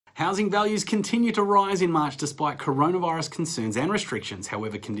Housing values continue to rise in March despite coronavirus concerns and restrictions.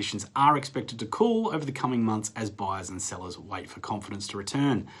 However, conditions are expected to cool over the coming months as buyers and sellers wait for confidence to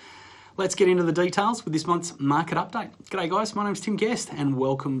return. Let's get into the details with this month's market update. G'day guys, my name's Tim Guest and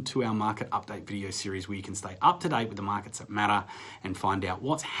welcome to our market update video series where you can stay up to date with the markets that matter and find out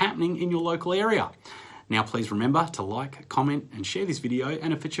what's happening in your local area. Now please remember to like, comment and share this video,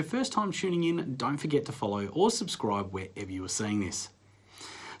 and if it's your first time tuning in, don't forget to follow or subscribe wherever you are seeing this.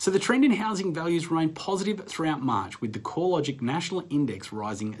 So the trend in housing values remained positive throughout March, with the CoreLogic National Index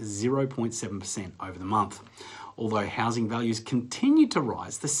rising 0.7% over the month. Although housing values continued to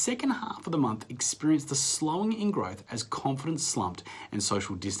rise, the second half of the month experienced a slowing in growth as confidence slumped and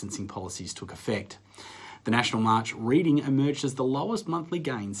social distancing policies took effect. The national March reading emerged as the lowest monthly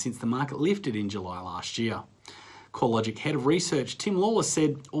gain since the market lifted in July last year. CoreLogic Head of Research Tim Lawless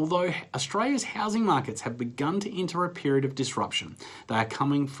said, although Australia's housing markets have begun to enter a period of disruption, they are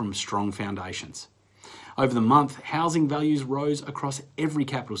coming from strong foundations. Over the month, housing values rose across every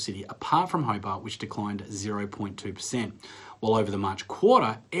capital city, apart from Hobart, which declined 0.2%, while over the March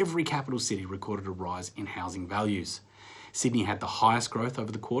quarter, every capital city recorded a rise in housing values. Sydney had the highest growth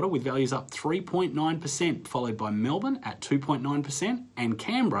over the quarter, with values up 3.9%, followed by Melbourne at 2.9% and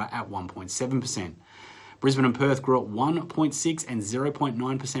Canberra at 1.7%. Brisbane and Perth grew at 1.6% and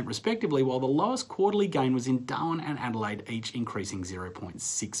 0.9% respectively, while the lowest quarterly gain was in Darwin and Adelaide, each increasing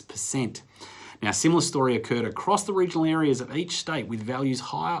 0.6%. Now, a similar story occurred across the regional areas of each state, with values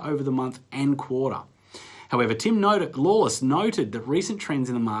higher over the month and quarter. However, Lawless noted that recent trends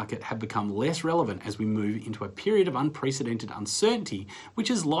in the market have become less relevant as we move into a period of unprecedented uncertainty,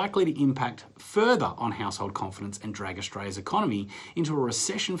 which is likely to impact further on household confidence and drag Australia's economy into a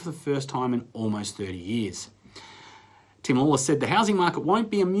recession for the first time in almost 30 years. Tim Lawless said the housing market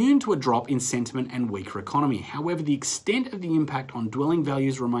won't be immune to a drop in sentiment and weaker economy. However, the extent of the impact on dwelling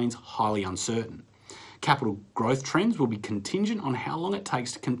values remains highly uncertain. Capital growth trends will be contingent on how long it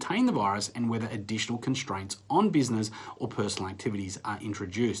takes to contain the virus and whether additional constraints on business or personal activities are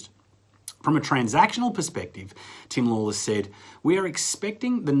introduced. From a transactional perspective, Tim Lawless said, we are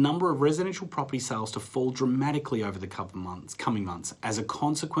expecting the number of residential property sales to fall dramatically over the coming months as a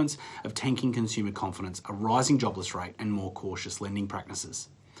consequence of tanking consumer confidence, a rising jobless rate and more cautious lending practices.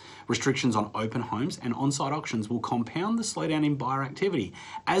 Restrictions on open homes and on-site auctions will compound the slowdown in buyer activity,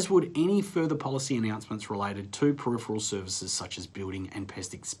 as would any further policy announcements related to peripheral services such as building and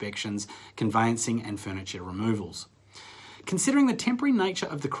pest inspections, conveyancing and furniture removals. Considering the temporary nature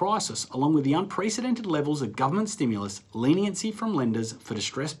of the crisis, along with the unprecedented levels of government stimulus, leniency from lenders for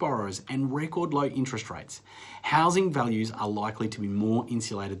distressed borrowers and record low interest rates, housing values are likely to be more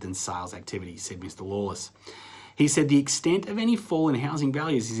insulated than sales activity, said Mr. Lawless. He said the extent of any fall in housing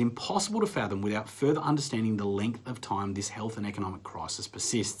values is impossible to fathom without further understanding the length of time this health and economic crisis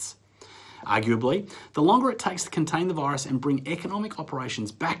persists. Arguably, the longer it takes to contain the virus and bring economic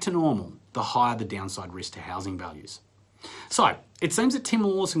operations back to normal, the higher the downside risk to housing values. So, it seems that Tim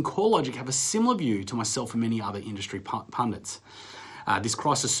Lawless and CoreLogic have a similar view to myself and many other industry pundits. This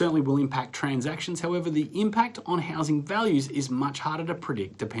crisis certainly will impact transactions, however, the impact on housing values is much harder to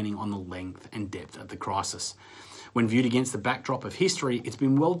predict depending on the length and depth of the crisis. When viewed against the backdrop of history, it's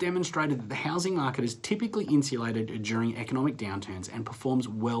been well demonstrated that the housing market is typically insulated during economic downturns and performs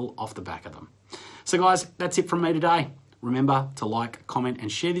well off the back of them. So guys, that's it from me today. Remember to like, comment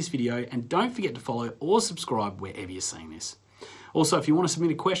and share this video, and don't forget to follow or subscribe wherever you're seeing this. Also, if you want to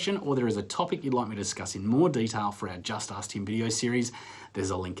submit a question or there is a topic you'd like me to discuss in more detail for our Just Ask Tim video series, there's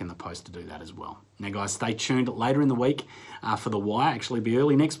a link in the post to do that as well. Now guys, stay tuned later in the week for The Wire, actually be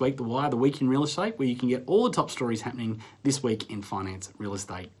early next week, The Wire, the week in real estate, where you can get all the top stories happening this week in finance, real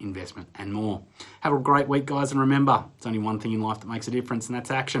estate, investment and more. Have a great week guys, and remember, it's only one thing in life that makes a difference, and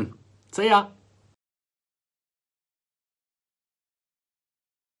that's action. See ya!